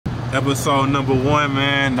Episode number 1,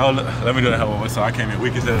 man. No, let me do that one more time. I came in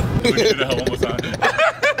weak as hell. Let me do that one more time.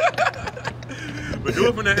 But do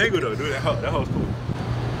it from that angle though. Do that hoe's cool.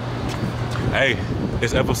 Hey,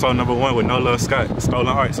 it's episode number 1 with No Love Scott. Stolen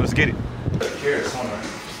Art, so let's get it.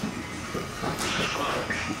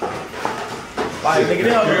 Like, nigga, they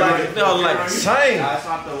don't look like a chain. That's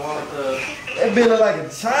not the one with the... That bitch look like a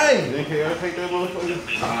chain. Can you take that motherfucker?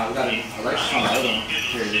 We got a Richh on the other one.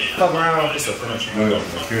 Here it is. Fuck around. It's a finish.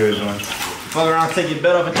 Fuck around, take your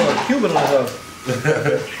belt off and throw a Cuban on her.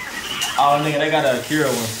 Oh, nigga, they got a Akira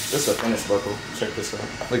one. This is a finish buckle. Check this out.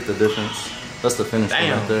 Look at the difference. That's the finish one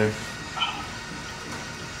right there.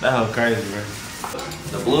 That hoe crazy, bro.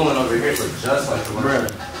 The blue one over here looks just like the one.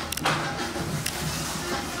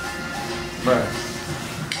 Bruh.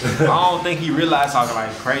 I don't think he realized how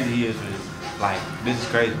like crazy he is with this. Like, this is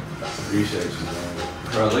crazy. Appreciate you, man.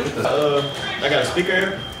 Bro, look at this. I got a speaker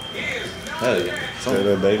here. Hell yeah. Tell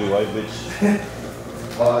that baby white bitch.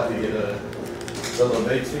 Oh, I have to get a little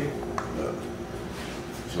baby tea.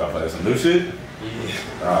 She about to play some new shit?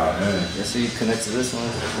 Yeah. Oh, man. You see, connect to this one.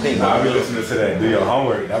 Nah, I be listening to that. Do your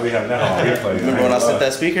homework. Now we have that on replay. Remember when I sent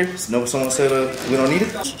that speaker? No, someone said we don't need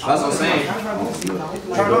it? That's what I'm saying. Turn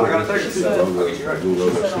on, I got a 32.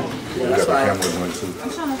 That's why I got the camera one too. I'm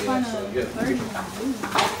trying to find a 30.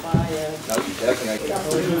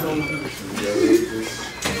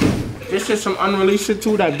 This is some unreleased shit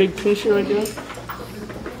too, that big pin shit right there.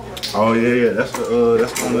 Oh yeah, that's the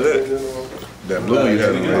one of that. That blue one you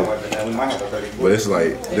had on there. But it's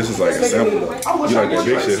like, this is like a sample. You like that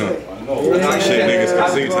big shit, huh? Like shit niggas can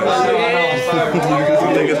see type shit.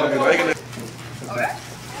 Some niggas don't be liking it.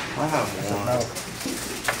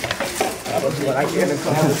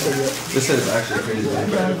 This is actually crazy.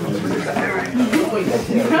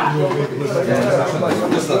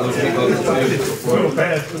 This is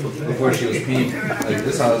before she was pink. Like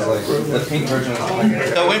this house, like the pink version.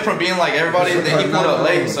 It went from being like everybody, then he pulled up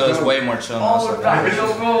late, so it's way more chill now. So.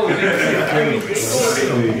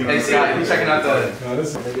 Hey Scott, you checking out the?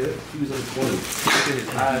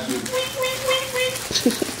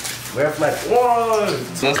 We're like, one.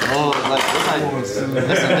 So that's old. Like that's how you that's a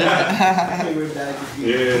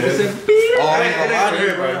Yeah. Oh, I ain't gonna lie to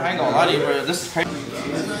you, bro. I ain't gonna lie to you, bro. This is crazy.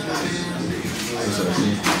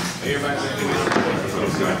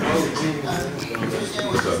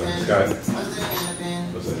 What's up, guys?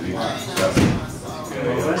 What's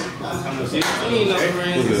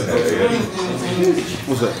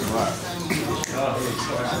up, What's up?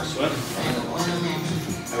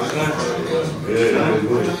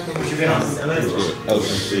 Oh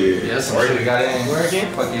shit. Yeah, that's some shit we got in. Where again?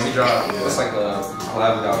 Fucking we dropped. It's like a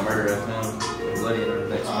collab without murder FM. Bloody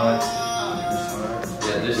next month.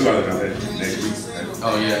 Yeah, this shit. Next week.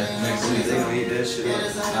 Oh yeah, next week. They gonna eat that shit.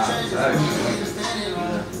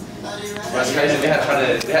 That's crazy. They had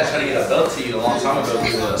tried to get a belt to you a long time ago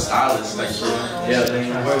through a stylist. Like shit. Yeah.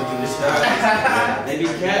 They be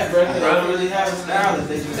cat, bro. They don't really have a stylist.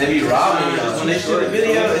 They be robbing you. When they shoot a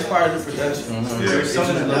video, it's part of the production. There's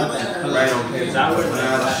something about that. Right on camera. When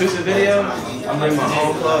I shoot the video, I'm like my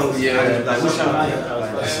own clothes. Yeah. Like, which I like.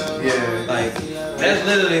 Yeah. Like, that's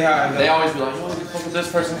literally how I go. They always be like, "Yo, you fuck with this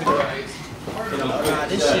person."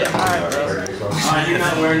 This shit hard, bro. Oh, you're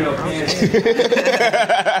not wearing no pants.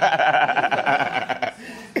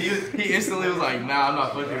 He instantly was like, "Nah, I'm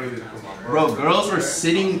not fucking with it." Bro, girls were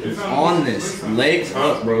sitting on this, legs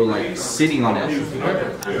up, bro, like sitting on it.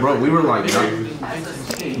 Bro, we were like,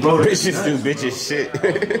 bro, Bitches do bitches shit.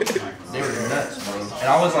 they were nuts, bro. And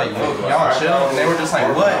I was like, "Yo, y'all chill," and they were just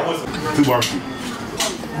like, "What?" 2 barbecue.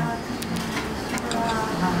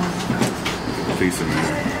 Pizza,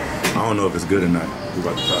 man. I don't know if it's good or not. We're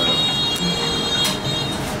about to try it out.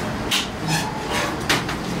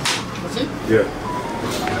 What's it? Yeah.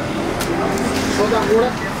 Soda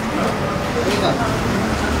water?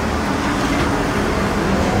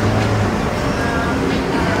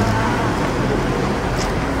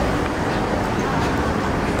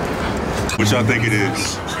 What y'all think it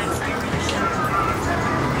is?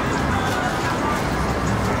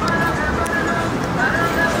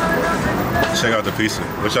 Check out the pizza.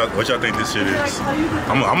 What y'all think this shit is?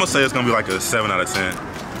 I'm gonna say it's gonna be like a 7 out of 10.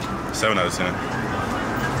 7 out of 10.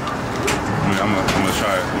 I'm gonna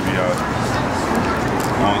try it with y'all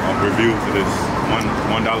on review for this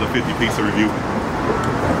 $1.50 pizza review.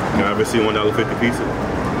 Can I ever see $1.50 pizza?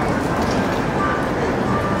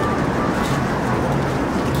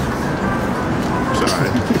 It's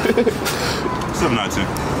alright. 7 out of 10.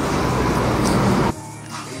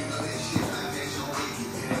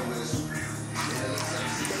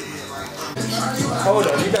 Hold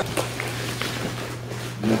on, you got.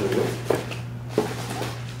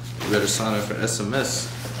 better sign up for SMS.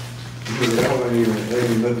 Because that one ain't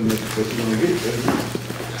nothing that you gonna get.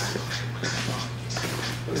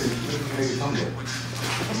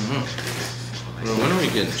 Bro, when are we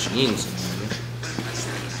getting jeans?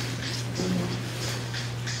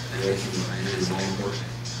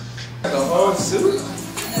 The whole suit?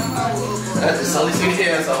 That's only 6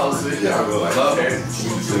 years, the whole suit. Yeah, love her.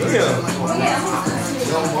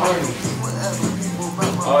 No morning.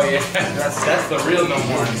 Oh yeah, that's the real no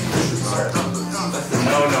morning. That's the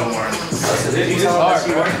no morning. It's hard,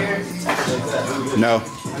 right here? No.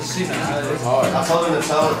 It's hard. I told him to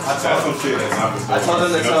tell. I told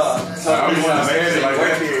him to tell.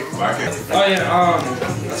 Oh yeah,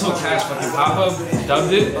 I told Cash fucking pop up,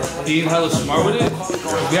 dubbed it, being hella smart with it.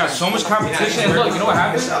 We had so much competition, and look, you know what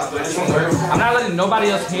happened? I'm not letting nobody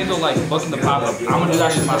else handle like booking the pop up. I'm gonna do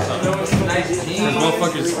that shit myself. These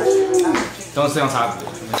motherfuckers don't stay on top of it.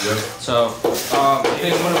 So, I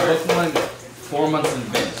think I'm gonna book one 4 months in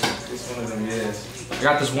advance. I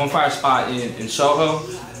got this one fire spot in Soho,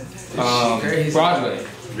 Broadway.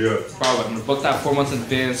 Yeah. Broadway. I'm gonna book that 4 months in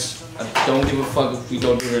advance. I don't give a fuck if we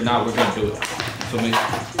don't do it or not. We're gonna do it. For me,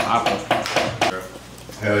 Apple.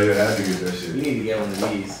 Hell yeah, I had to get that shit. You need to get one of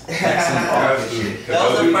these. That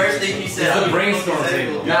was the first thing he said. It's a brainstorm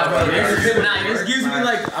table. Nah, bro. This gives me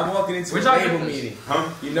like I'm walking into a table meeting. Huh?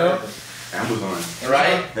 You know? Amazon.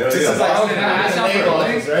 Right? Hell This is yeah. like That's not for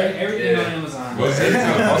links, right? Everything on Amazon.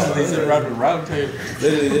 These are round table.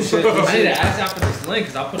 Literally, this shit. I need to ask out for this link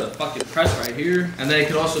because I'll put a fucking press right here, and then it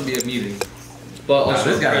could also be a meeting. But also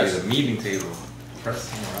This gotta be press. the meeting table. Press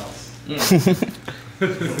somewhere else. This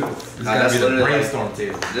gotta be the brainstorm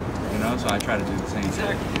table. You know, so I try to do the same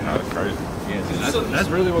thing. You know, it's crazy. Yeah, that's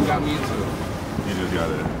really what got me into it. You just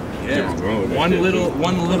gotta keep on going with that One shit,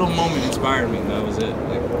 little moment inspired me. That was it.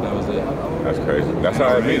 Like that was it. That's crazy. That's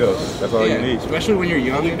all it needs, though. That's all you need. Especially when you're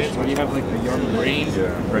young, when you have like the young brain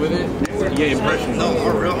with it. Yeah, impression. No,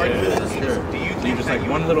 a real argument is You just like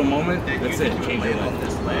one little moment. That's it. Change your life.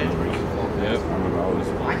 Yep. I remember I was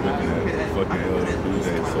looking at fucking dudes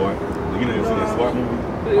at SWAT. You know, you seen that SWAT movie?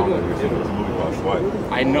 I don't know if you've seen this movie called SWAT.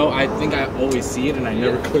 I know. I think I always see it and I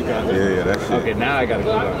never click on it. Yeah, that shit. Okay, now I gotta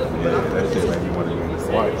click on it. Yeah, that shit made me want to go into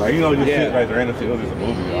SWAT. Like, you know, just shit like random shit. It was just a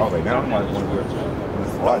movie. I was like, now I'm like, want to go into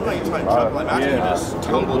SWAT.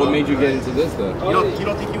 What made you get into this though? You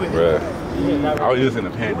don't think you would Bruh. I was just in the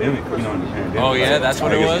pandemic, you know, in the pandemic. Oh, yeah, that's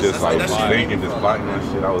what it was? Just like That's thinking, just plotting on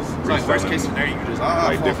shit. I was reselling scenario, you just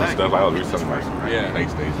like different stuff. I was reselling like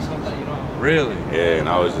PlayStation. Really? Yeah, and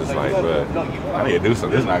I was just like, bruh, I need to do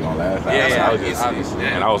something. This is not gonna last. Yeah, I was just, obviously.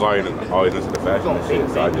 and I was always into the fashion and shit,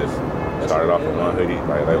 so I just started off with one hoodie.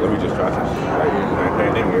 Like let me just try some shit. Like, in the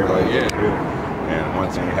pandemic, everybody was good. And one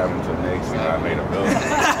thing happened to the next, and I made a bill.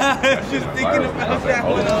 Just thinking about that.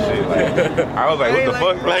 Oh shit! Like, I was like, what the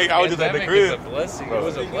fuck? Like, I was just at the crib. It was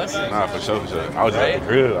a blessing. Nah, for sure. I was just at the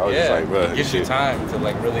crib. I was just like, bro, it gives you time to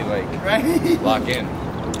like really like lock in.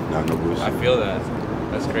 Not no bullshit. I feel that.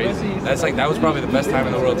 That's crazy. That's like that was probably the best time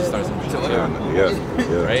in the world to start some shit. Yeah.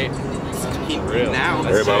 Right? For real. Now.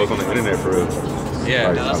 Everybody was on the internet for real. Yeah.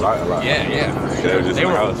 Like, a lot. Yeah. They were just They in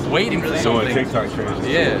the were house waiting for doing something. TikTok trends.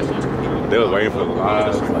 Yeah. They was waiting for the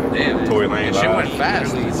lives. Damn. Tory Lane Shit live. went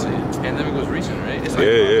fast. Pandemic was recent, right? It's like,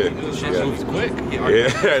 Yeah. Shit moves quick. Yeah.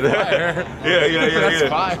 That's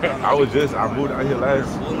fire. I moved out here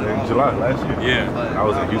in July last year. Yeah. I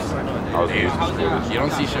was in Houston. You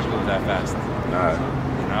don't see shit move that fast. Nah.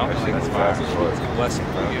 You know? That shit That's was fast as fuck. It's a blessing,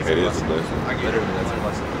 bro. It is a blessing. Literally, that's a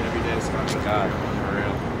blessing. Every day is coming. God, for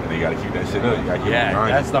real. And you gotta keep that shit up. You gotta keep it Yeah,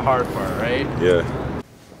 grinding. that's the hard part, right? Yeah.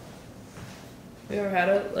 You ever had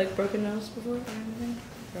a broken nose before or anything?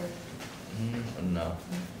 Or? No.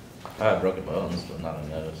 I had broken bones, but not a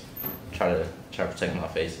nose. Try to protect my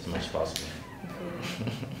face as much as possible.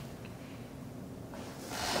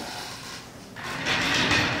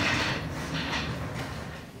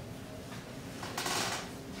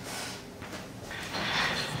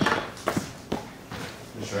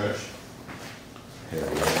 Trash. Hell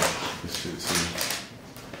yeah. This shit too.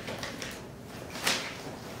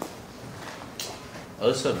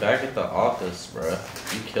 Oh, so back at the office, bro.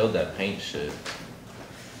 You killed that paint shit.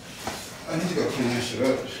 I need to go clean this shit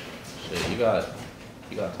up. Shit, you got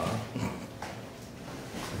time.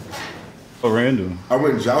 So random. I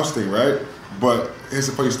went jousting, right? But here's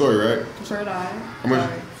a funny story, right? Preferred eye. How much?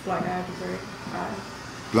 Sorry, black eye, preferred eye.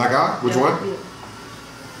 Black eye? Which Yeah, one? yeah.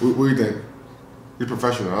 What do you think? You're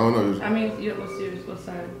professional. I don't know. I mean, what's yours? What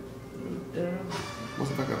side? I don't know.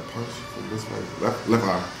 What's if I got punched from this way? Left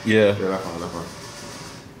eye. Yeah. Yeah, left eye.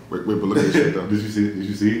 Wait, but look at this shit though. Did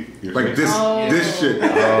you see it? Your Like face? this shit.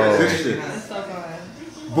 This shit. That's so fun.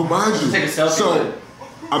 But mind you, Take a selfie so with it.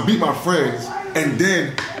 I beat my friends, and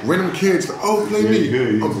then random kids, oh, play me.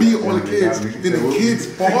 I'm beating all the kids. Then the kid's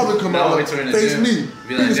father come out, face me.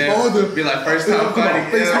 Be like, his father. Be like, first time fighting.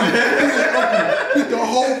 Face me. Beat the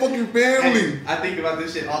whole fucking family. I think about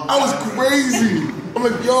this shit all the I time. was crazy. I'm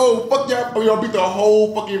like, yo, fuck y'all. Y'all beat the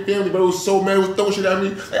whole fucking family, bro. It was so mad. It was throwing shit at me.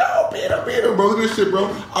 Like, oh, beat him, bro. Look at this shit, bro.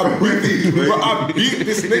 I beat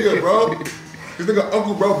this nigga, bro. This nigga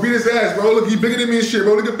uncle, bro, beat his ass, bro. Look, he bigger than me and shit,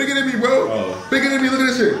 bro. Look, bigger than me, bro. Bigger than me. Look at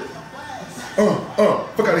this shit.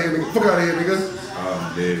 Fuck out of here, nigga. Fuck out of here, nigga.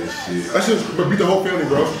 I'm dead as shit. I should beat the whole family,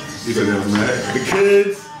 bro. You said that was mad. The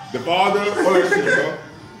kids, the father, all that shit, bro.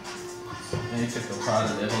 And he took the pride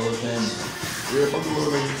of the whole family. Yeah, fuck the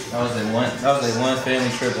little nigga. That was like one family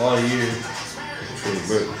trip all year.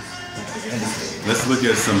 Let's look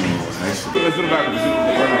at some more, actually. Let's do the back of the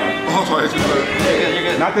Oh, sorry. Yeah, you're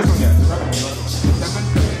good. Not this one yet.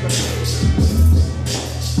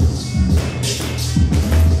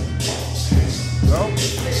 No?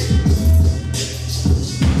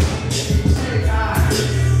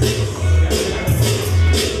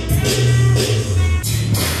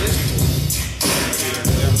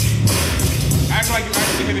 Act like you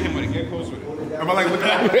actually hitting him with it. Get close with it. Am I like looking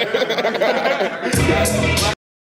at